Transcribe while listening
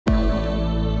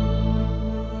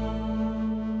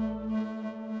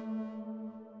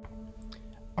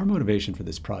Our motivation for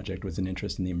this project was an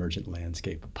interest in the emergent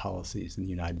landscape of policies in the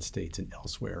United States and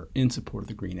elsewhere in support of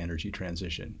the green energy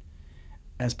transition.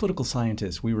 As political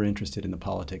scientists, we were interested in the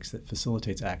politics that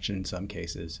facilitates action in some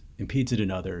cases, impedes it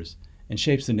in others, and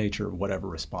shapes the nature of whatever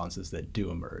responses that do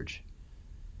emerge.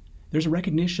 There's a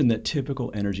recognition that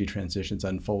typical energy transitions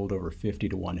unfold over 50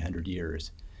 to 100 years,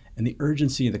 and the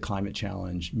urgency of the climate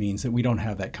challenge means that we don't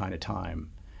have that kind of time.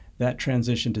 That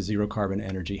transition to zero carbon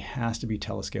energy has to be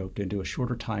telescoped into a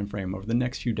shorter time frame over the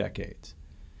next few decades.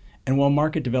 And while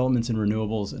market developments in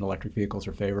renewables and electric vehicles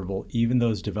are favorable, even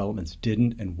those developments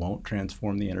didn't and won't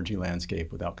transform the energy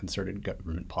landscape without concerted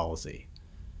government policy.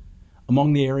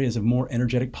 Among the areas of more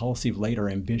energetic policy of late are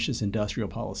ambitious industrial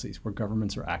policies where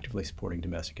governments are actively supporting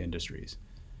domestic industries.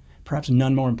 Perhaps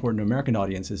none more important to American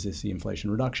audiences is the Inflation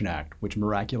Reduction Act, which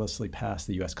miraculously passed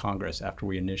the US Congress after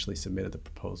we initially submitted the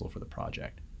proposal for the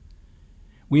project.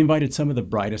 We invited some of the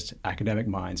brightest academic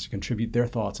minds to contribute their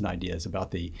thoughts and ideas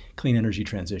about the clean energy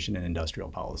transition and industrial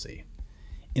policy.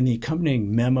 In the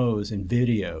accompanying memos and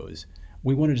videos,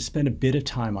 we wanted to spend a bit of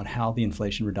time on how the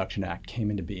Inflation Reduction Act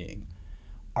came into being.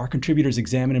 Our contributors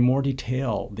examine in more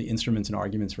detail the instruments and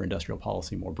arguments for industrial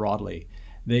policy more broadly.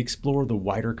 They explore the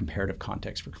wider comparative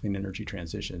context for clean energy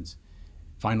transitions.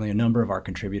 Finally, a number of our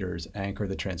contributors anchor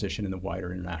the transition in the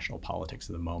wider international politics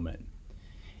of the moment.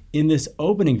 In this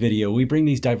opening video, we bring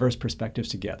these diverse perspectives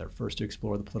together, first to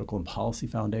explore the political and policy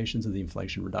foundations of the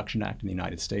Inflation Reduction Act in the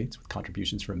United States, with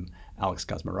contributions from Alex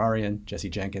Kazmararian, Jesse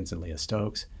Jenkins, and Leah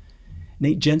Stokes.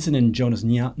 Nate Jensen and Jonas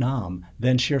Nam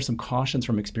then share some cautions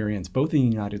from experience both in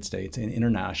the United States and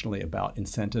internationally about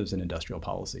incentives and industrial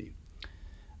policy.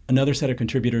 Another set of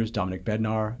contributors, Dominic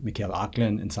Bednar, Mikhail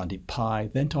Aklin, and Sandeep Pai,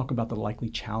 then talk about the likely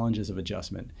challenges of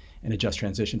adjustment and a just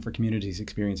transition for communities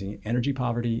experiencing energy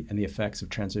poverty and the effects of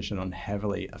transition on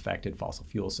heavily affected fossil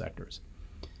fuel sectors.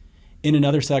 In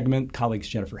another segment, colleagues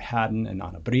Jennifer Haddon and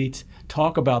Anna Breit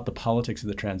talk about the politics of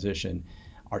the transition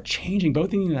are changing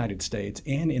both in the United States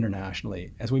and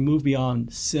internationally as we move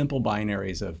beyond simple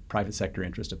binaries of private sector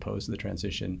interest opposed to the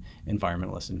transition,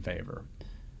 environmentalists in favor.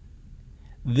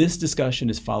 This discussion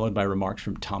is followed by remarks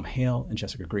from Tom Hale and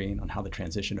Jessica Green on how the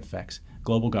transition affects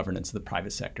global governance of the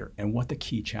private sector and what the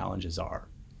key challenges are.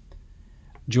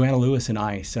 Joanna Lewis and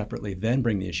I separately then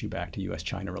bring the issue back to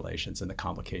US-China relations and the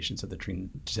complications of the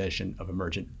transition of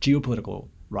emergent geopolitical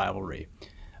rivalry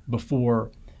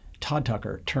before Todd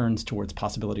Tucker turns towards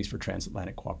possibilities for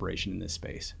transatlantic cooperation in this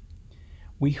space.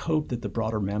 We hope that the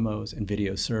broader memos and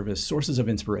videos serve as sources of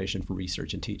inspiration for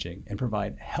research and teaching and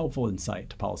provide helpful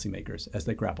insight to policymakers as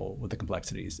they grapple with the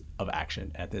complexities of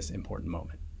action at this important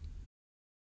moment.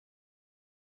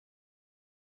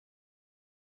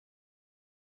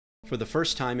 For the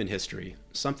first time in history,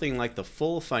 something like the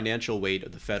full financial weight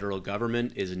of the federal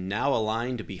government is now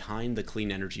aligned behind the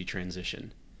clean energy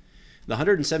transition. The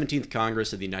 117th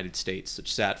Congress of the United States,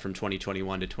 which sat from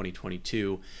 2021 to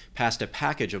 2022, passed a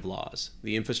package of laws,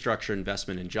 the Infrastructure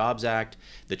Investment and Jobs Act,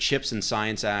 the CHIPS and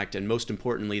Science Act, and most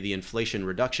importantly, the Inflation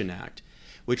Reduction Act,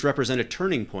 which represent a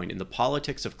turning point in the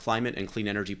politics of climate and clean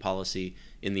energy policy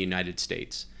in the United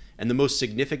States, and the most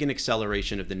significant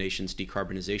acceleration of the nation's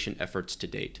decarbonization efforts to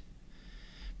date.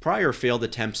 Prior failed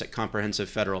attempts at comprehensive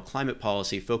federal climate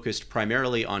policy focused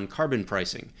primarily on carbon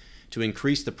pricing, to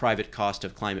increase the private cost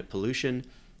of climate pollution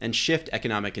and shift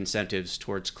economic incentives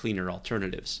towards cleaner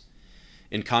alternatives.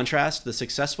 In contrast, the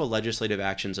successful legislative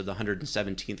actions of the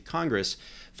 117th Congress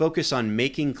focus on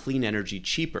making clean energy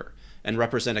cheaper and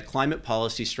represent a climate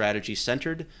policy strategy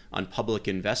centered on public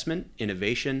investment,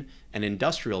 innovation, and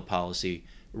industrial policy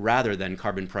rather than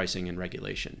carbon pricing and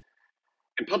regulation.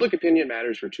 And public opinion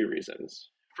matters for two reasons.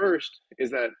 First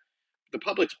is that the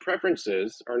public's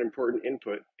preferences are an important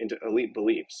input into elite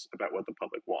beliefs about what the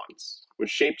public wants, which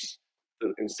shapes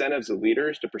the incentives of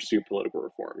leaders to pursue political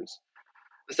reforms.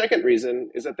 The second reason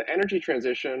is that the energy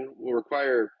transition will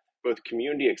require both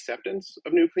community acceptance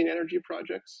of new clean energy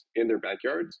projects in their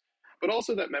backyards, but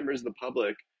also that members of the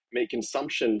public make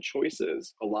consumption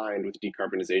choices aligned with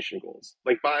decarbonization goals,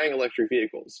 like buying electric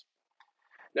vehicles.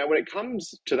 Now, when it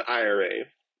comes to the IRA,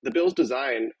 the bill's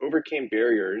design overcame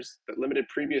barriers that limited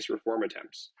previous reform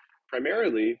attempts.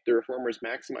 Primarily, the reformers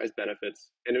maximized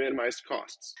benefits and minimized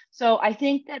costs. So I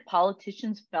think that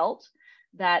politicians felt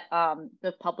that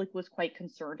the public was quite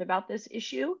concerned about this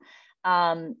issue.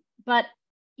 But,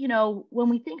 you know, when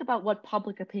we think about what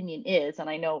public opinion is, and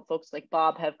I know folks like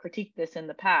Bob have critiqued this in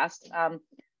the past,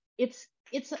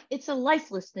 it's a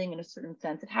lifeless thing in a certain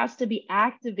sense. It has to be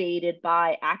activated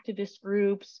by activist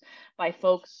groups, by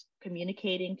folks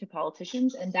communicating to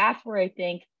politicians. And that's where I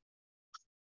think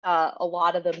a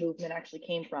lot of the movement actually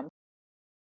came from.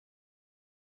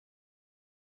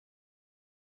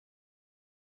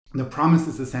 The promise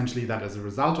is essentially that as a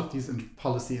result of these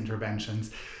policy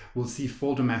interventions, we'll see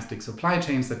full domestic supply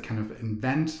chains that kind of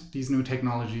invent these new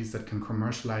technologies, that can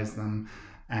commercialize them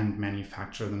and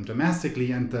manufacture them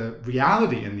domestically. And the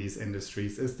reality in these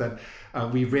industries is that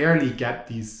we rarely get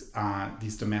these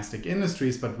domestic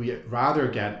industries, but we rather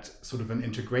get sort of an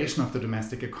integration of the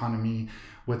domestic economy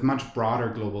with much broader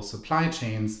global supply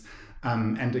chains.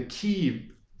 And a key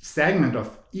segment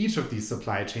of each of these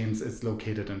supply chains is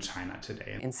located in China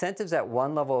today. Incentives at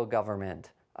one level of government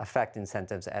affect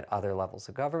incentives at other levels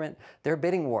of government. There are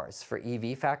bidding wars for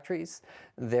EV factories.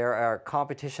 There are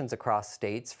competitions across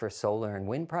states for solar and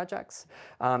wind projects.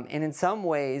 And in some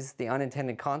ways, the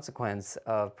unintended consequence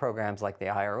of programs like the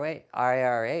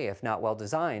IRA, if not well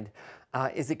designed,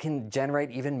 is it can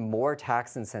generate even more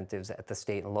tax incentives at the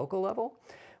state and local level,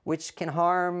 which can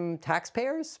harm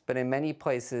taxpayers, but in many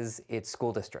places, it's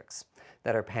school districts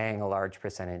that are paying a large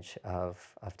percentage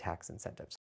of tax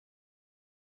incentives.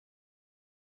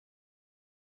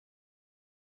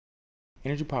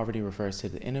 Energy poverty refers to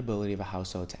the inability of a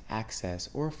household to access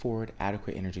or afford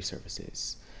adequate energy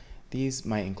services. These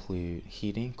might include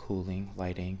heating, cooling,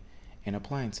 lighting, and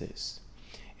appliances.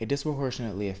 It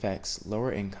disproportionately affects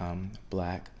lower income,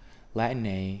 Black,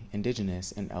 Latina,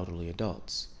 Indigenous, and elderly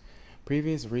adults.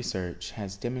 Previous research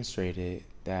has demonstrated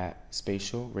that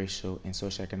spatial, racial, and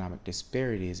socioeconomic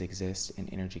disparities exist in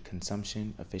energy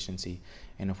consumption, efficiency,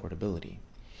 and affordability.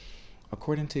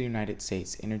 According to the United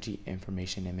States Energy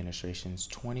Information Administration's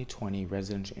 2020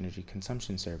 Residential Energy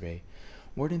Consumption Survey,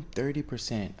 more than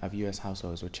 30% of U.S.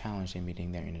 households were challenged in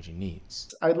meeting their energy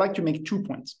needs. I'd like to make 2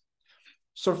 points.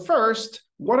 So first,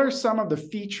 what are some of the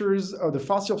features of the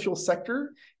fossil fuel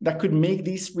sector that could make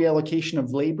this reallocation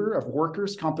of labor, of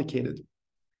workers, complicated?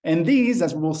 And these,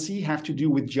 as we'll see, have to do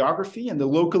with geography and the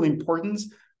local importance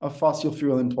of fossil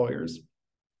fuel employers.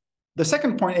 The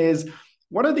second point is,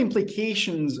 what are the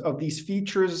implications of these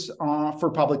features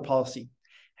for public policy?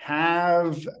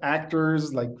 Have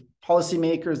actors like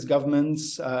policymakers,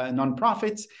 governments,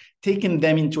 nonprofits taken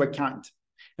them into account?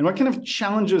 And what kind of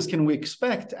challenges can we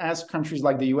expect as countries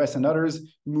like the US and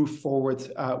others move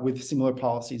forward with similar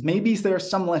policies? Maybe there are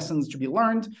some lessons to be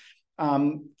learned,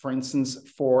 for instance,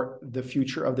 for the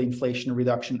future of the Inflation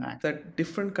Reduction Act. That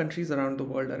different countries around the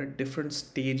world are at different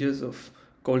stages of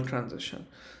coal transition.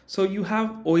 So you have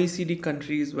OECD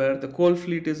countries where the coal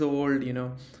fleet is old, many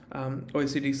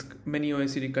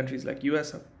OECD countries like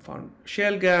US have found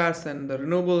shale gas and the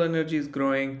renewable energy is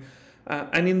growing.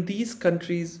 And in these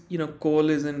countries, coal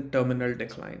is in terminal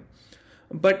decline.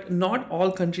 But not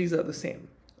all countries are the same.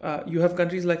 You have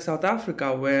countries like South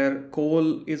Africa where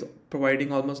coal is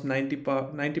providing almost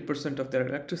 90% of their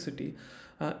electricity.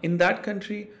 In that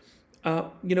country,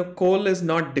 coal is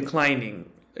not declining.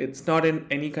 It's not in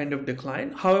any kind of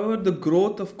decline. However, the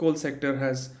growth of coal sector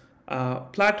has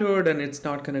plateaued and it's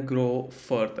not going to grow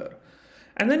further.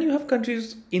 And then you have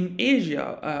countries in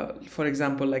Asia, for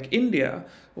example, like India,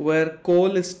 where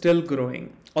coal is still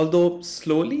growing, although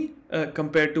slowly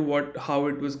compared to how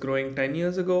it was growing 10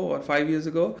 years ago or 5 years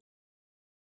ago.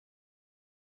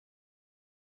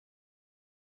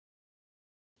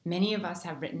 Many of us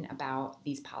have written about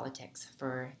these politics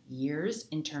for years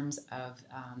in terms of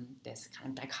this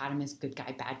kind of dichotomous good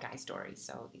guy, bad guy story.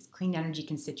 So these clean energy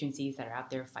constituencies that are out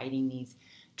there fighting these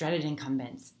dreaded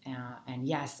incumbents. And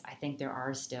yes, I think there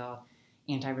are still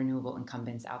anti-renewable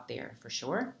incumbents out there for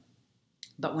sure.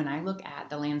 But when I look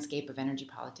at the landscape of energy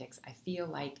politics, I feel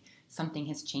like something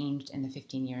has changed in the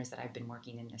 15 years that I've been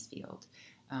working in this field.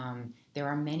 There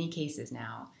are many cases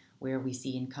now where we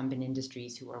see incumbent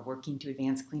industries who are working to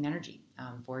advance clean energy.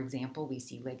 For example, we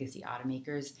see legacy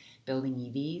automakers building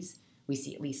EVs. We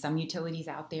see at least some utilities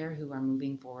out there who are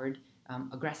moving forward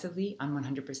aggressively on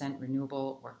 100%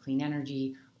 renewable or clean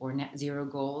energy or net zero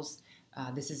goals.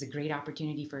 This is a great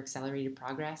opportunity for accelerated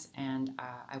progress, and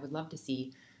I would love to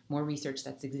see more research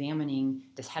that's examining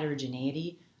this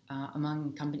heterogeneity among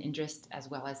incumbent interests, as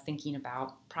well as thinking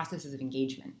about processes of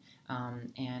engagement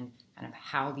and kind of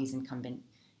how these incumbent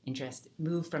interests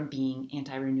move from being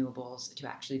anti-renewables to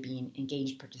actually being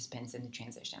engaged participants in the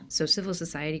transition. So civil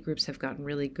society groups have gotten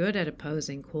really good at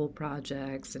opposing coal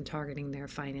projects and targeting their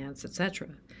finance, etc.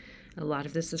 A lot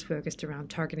of this is focused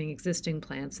around targeting existing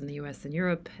plants in the US and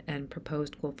Europe and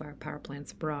proposed coal-fired power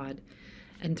plants abroad.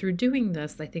 And through doing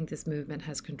this, I think this movement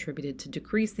has contributed to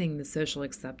decreasing the social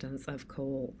acceptance of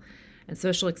coal. And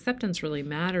social acceptance really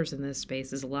matters in this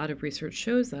space, as a lot of research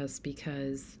shows us,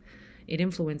 because it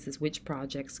influences which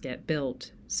projects get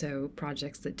built. So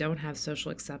projects that don't have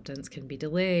social acceptance can be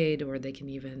delayed, or they can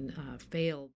even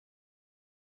fail.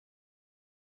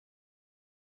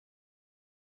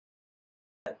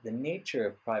 that the nature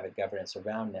of private governance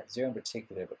around net zero in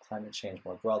particular, but climate change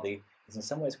more broadly, is in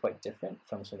some ways quite different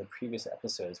from some of the previous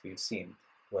episodes we've seen,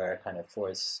 where kind of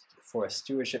Forest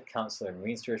Stewardship Council or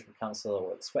Marine Stewardship Council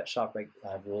or the sweatshop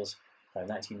rules,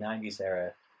 1990s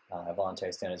era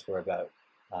voluntary standards were about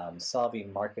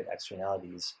solving market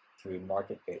externalities through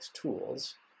market-based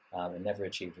tools, and never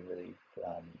achieved a really,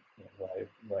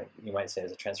 what you might say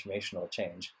is a transformational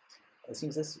change. It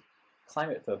seems this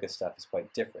climate-focused stuff is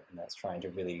quite different, and that's trying to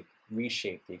really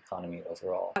reshape the economy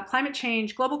overall. Climate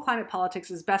change, global climate politics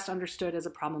is best understood as a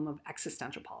problem of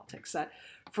existential politics. That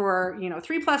for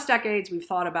 3+ decades, we've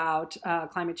thought about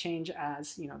climate change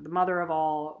as the mother of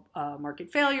all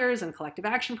market failures and collective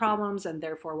action problems, and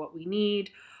therefore what we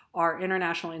need are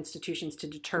international institutions to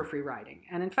deter free riding.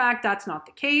 And in fact, that's not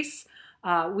the case.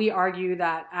 We argue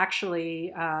that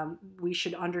actually we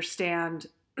should understand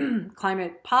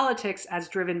climate politics as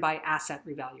driven by asset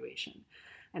revaluation.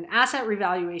 And asset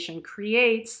revaluation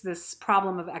creates this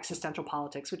problem of existential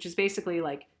politics, which is basically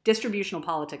like distributional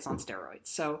politics on steroids.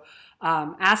 So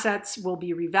assets will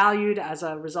be revalued as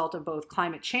a result of both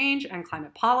climate change and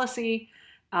climate policy.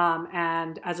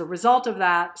 And as a result of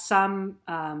that, some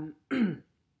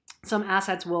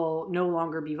assets will no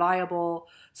longer be viable.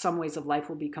 Some ways of life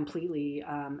will be completely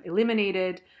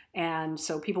eliminated. And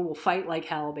so people will fight like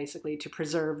hell, basically, to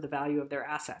preserve the value of their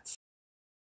assets.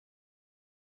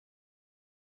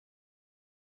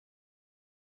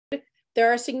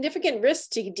 There are significant risks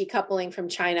to decoupling from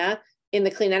China in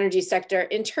the clean energy sector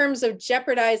in terms of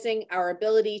jeopardizing our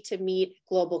ability to meet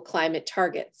global climate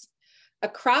targets.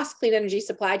 Across clean energy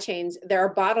supply chains, there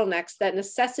are bottlenecks that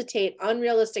necessitate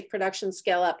unrealistic production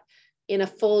scale-up in a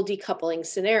full decoupling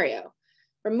scenario.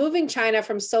 Removing China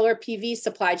from solar PV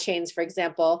supply chains, for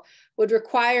example, would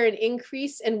require an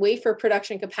increase in wafer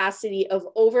production capacity of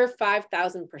over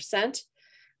 5,000%.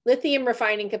 Lithium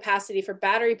refining capacity for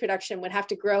battery production would have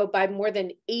to grow by more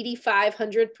than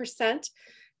 8,500%.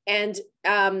 And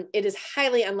it is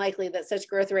highly unlikely that such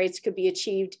growth rates could be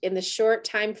achieved in the short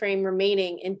time frame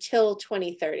remaining until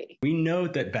 2030. We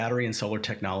note that battery and solar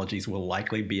technologies will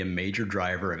likely be a major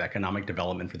driver of economic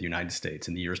development for the United States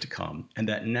in the years to come, and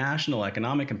that national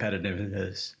economic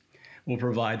competitiveness will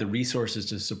provide the resources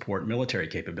to support military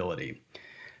capability.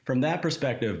 From that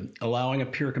perspective, allowing a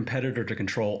pure competitor to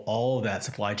control all of that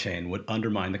supply chain would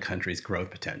undermine the country's growth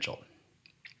potential.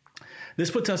 This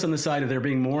puts us on the side of there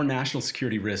being more national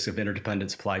security risks of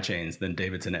interdependent supply chains than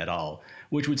Davidson et al.,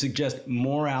 which would suggest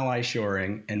more ally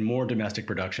shoring and more domestic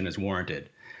production is warranted.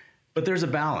 But there's a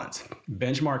balance.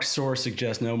 Benchmark source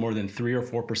suggests no more than 3 or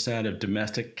 4% of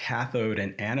domestic cathode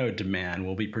and anode demand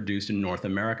will be produced in North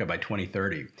America by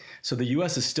 2030. So the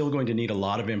US is still going to need a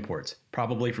lot of imports,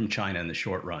 probably from China in the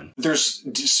short run. There's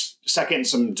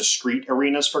some discrete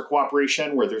arenas for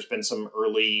cooperation where there's been some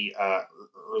early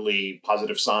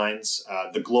positive signs.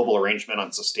 The global arrangement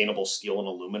on sustainable steel and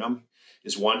aluminum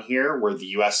is one here, where the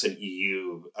US and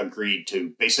EU agreed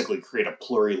to basically create a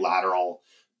plurilateral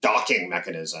docking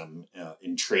mechanism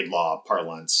in trade law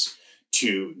parlance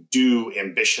to do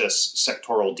ambitious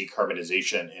sectoral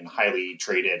decarbonization in highly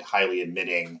traded, highly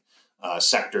emitting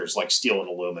sectors like steel and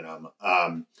aluminum.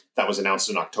 That was announced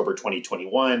in October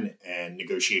 2021, and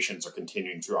negotiations are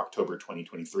continuing through October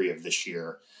 2023 of this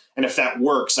year. And if that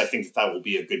works, I think that will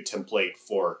be a good template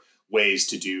for ways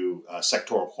to do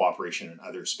sectoral cooperation in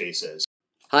other spaces.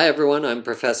 Hi everyone, I'm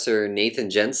Professor Nathan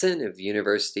Jensen of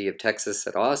University of Texas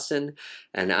at Austin,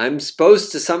 and I'm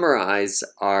supposed to summarize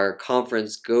our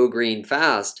conference Go Green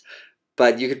Fast,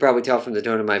 but you could probably tell from the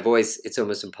tone of my voice it's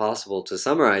almost impossible to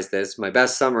summarize this. My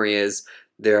best summary is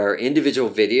there are individual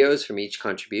videos from each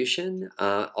contribution,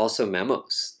 also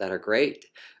memos that are great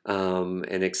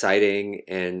and exciting,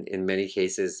 and in many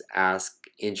cases ask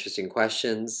interesting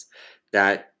questions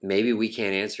that maybe we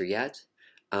can't answer yet.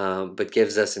 But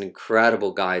gives us an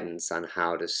incredible guidance on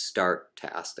how to start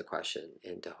to ask the question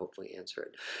and to hopefully answer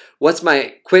it. What's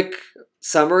my quick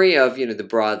summary of the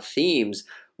broad themes?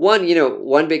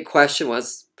 One big question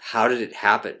was, how did it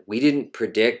happen? We didn't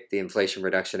predict the Inflation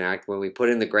Reduction Act when we put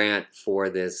in the grant for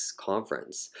this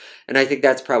conference, and I think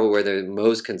that's probably where the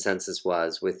most consensus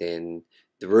was within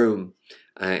the room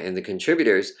and the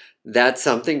contributors, that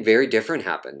something very different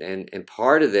happened, and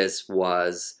part of this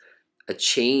was a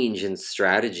change in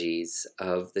strategies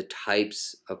of the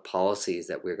types of policies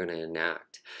that we're going to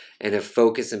enact, and a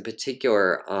focus in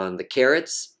particular on the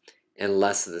carrots and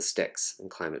less of the sticks in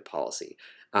climate policy.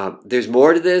 There's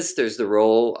more to this. There's the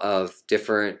role of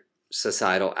different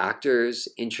societal actors,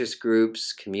 interest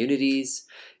groups, communities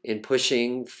in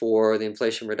pushing for the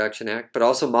Inflation Reduction Act, but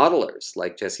also modelers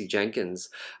like Jesse Jenkins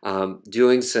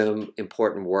doing some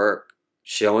important work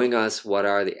showing us what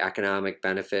are the economic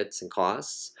benefits and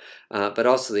costs, but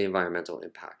also the environmental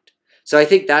impact. So I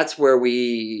think that's where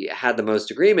we had the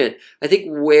most agreement. I think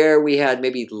where we had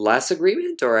maybe less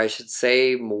agreement, or I should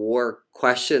say more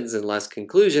questions and less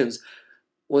conclusions,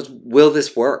 was, will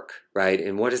this work, right?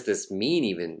 And what does this mean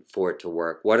even for it to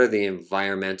work? What are the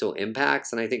environmental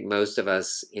impacts? And I think most of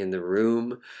us in the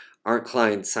room aren't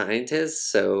climate scientists,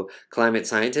 so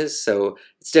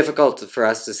it's difficult for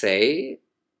us to say.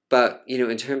 But, you know,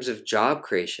 in terms of job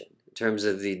creation, in terms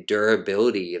of the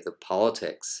durability of the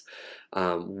politics,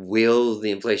 will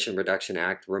the Inflation Reduction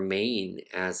Act remain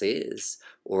as is,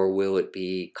 or will it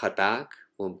be cut back?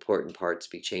 Will important parts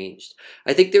be changed?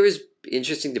 I think there is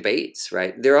interesting debates,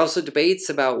 right? There are also debates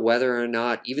about whether or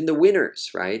not even the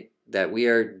winners, right, that we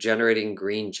are generating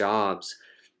green jobs,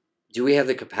 do we have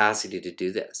the capacity to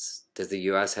do this? Does the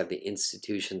U.S. have the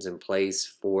institutions in place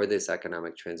for this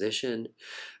economic transition?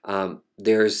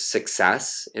 There's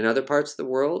success in other parts of the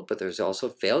world, but there's also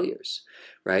failures,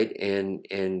 right?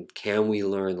 And can we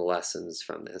learn the lessons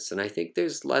from this? And I think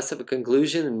there's less of a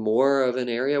conclusion and more of an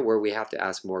area where we have to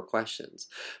ask more questions.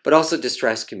 But also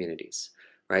distressed communities,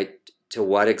 right? To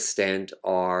what extent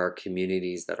are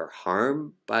communities that are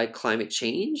harmed by climate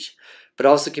change, but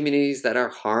also communities that are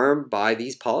harmed by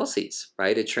these policies,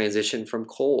 right? A transition from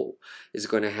coal is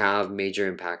going to have major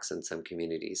impacts on some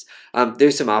communities.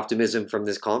 There's some optimism from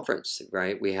this conference,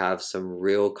 right? We have some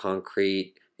real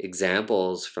concrete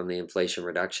examples from the Inflation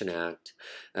Reduction Act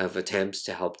of attempts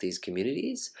to help these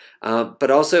communities. But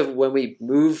also when we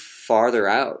move farther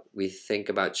out, we think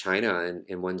about China,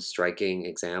 and one striking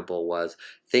example was,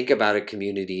 think about a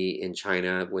community in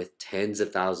China with tens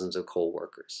of thousands of coal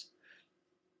workers.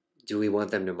 Do we want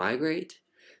them to migrate?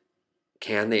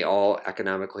 Can they all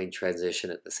economically transition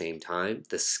at the same time?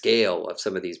 The scale of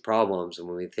some of these problems, and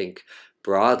when we think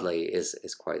broadly,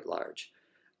 is quite large.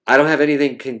 I don't have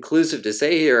anything conclusive to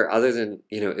say here other than,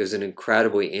 you know, it was an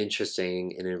incredibly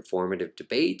interesting and informative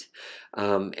debate.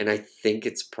 And I think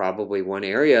it's probably one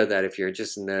area that if you're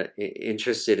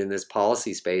interested in this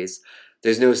policy space,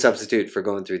 there's no substitute for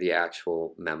going through the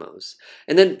actual memos.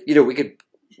 And then, you know, we could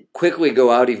quickly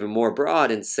go out even more broad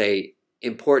and say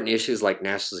important issues like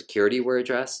national security were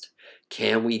addressed.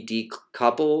 Can we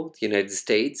decouple the United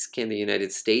States? Can the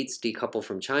United States decouple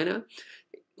from China?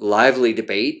 Lively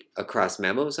debate across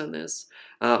memos on this.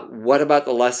 What about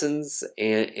the lessons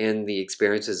and the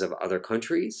experiences of other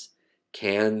countries?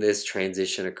 Can this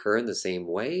transition occur in the same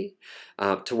way?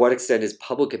 To what extent is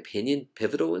public opinion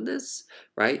pivotal in this,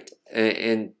 right?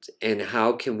 And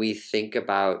how can we think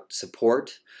about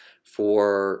support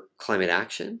for climate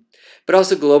action, but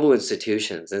also global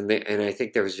institutions? And I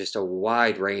think there was just a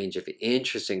wide range of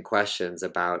interesting questions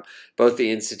about both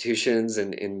the institutions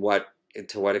and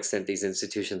to what extent these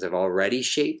institutions have already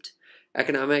shaped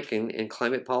economic and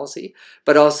climate policy,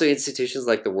 but also institutions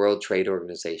like the World Trade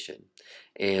Organization.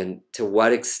 And to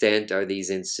what extent are these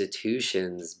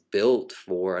institutions built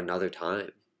for another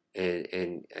time?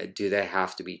 And do they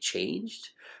have to be changed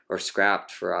or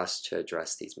scrapped for us to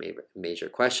address these major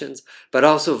questions? But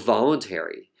also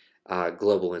voluntary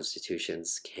global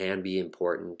institutions can be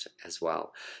important as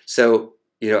well. So,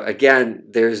 you know, again,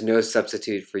 there's no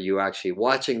substitute for you actually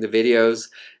watching the videos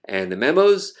and the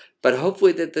memos, but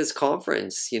hopefully that this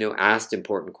conference, you know, asked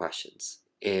important questions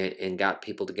and got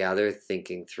people together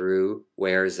thinking through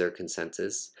where is their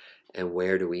consensus and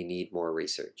where do we need more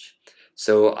research.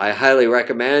 So I highly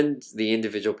recommend the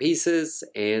individual pieces,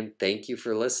 and thank you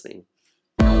for listening.